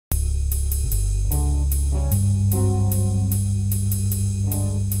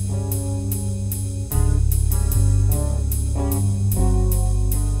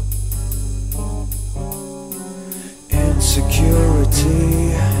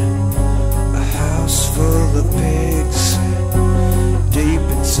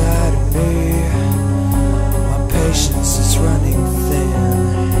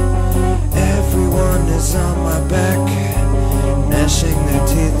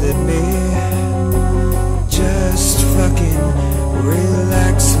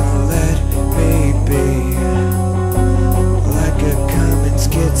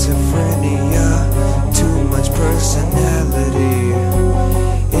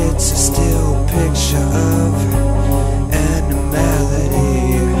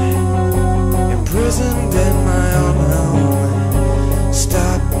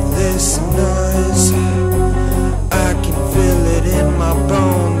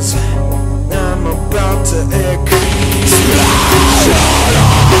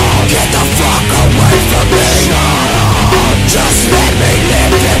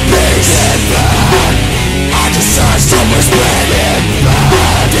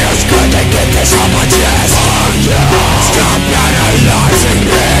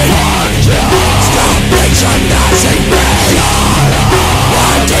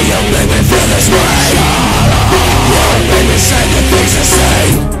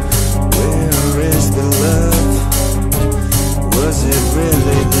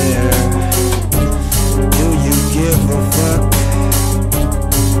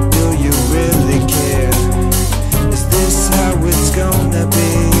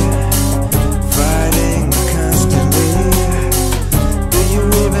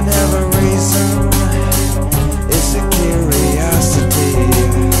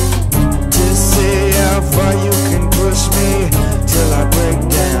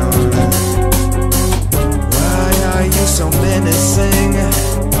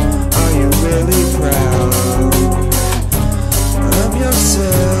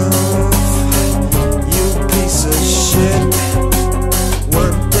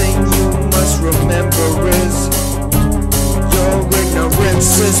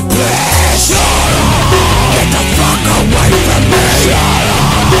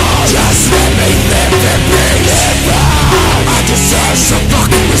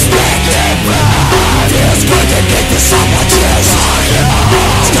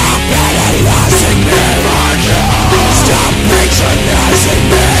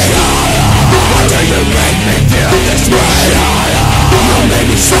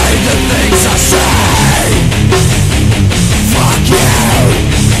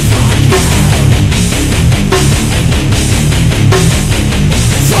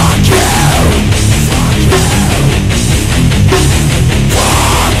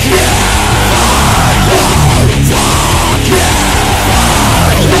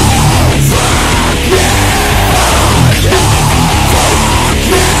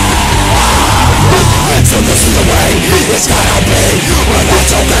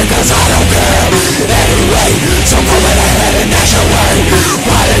cause I don't care anyway. So go right ahead and dash away.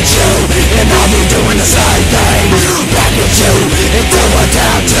 Why did you and I'll be doing the same thing? Back at you until we're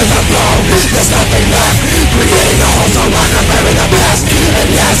down to the bone. There's nothing left, creating a hole so long I'm burying the past. And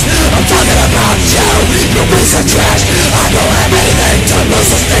yes,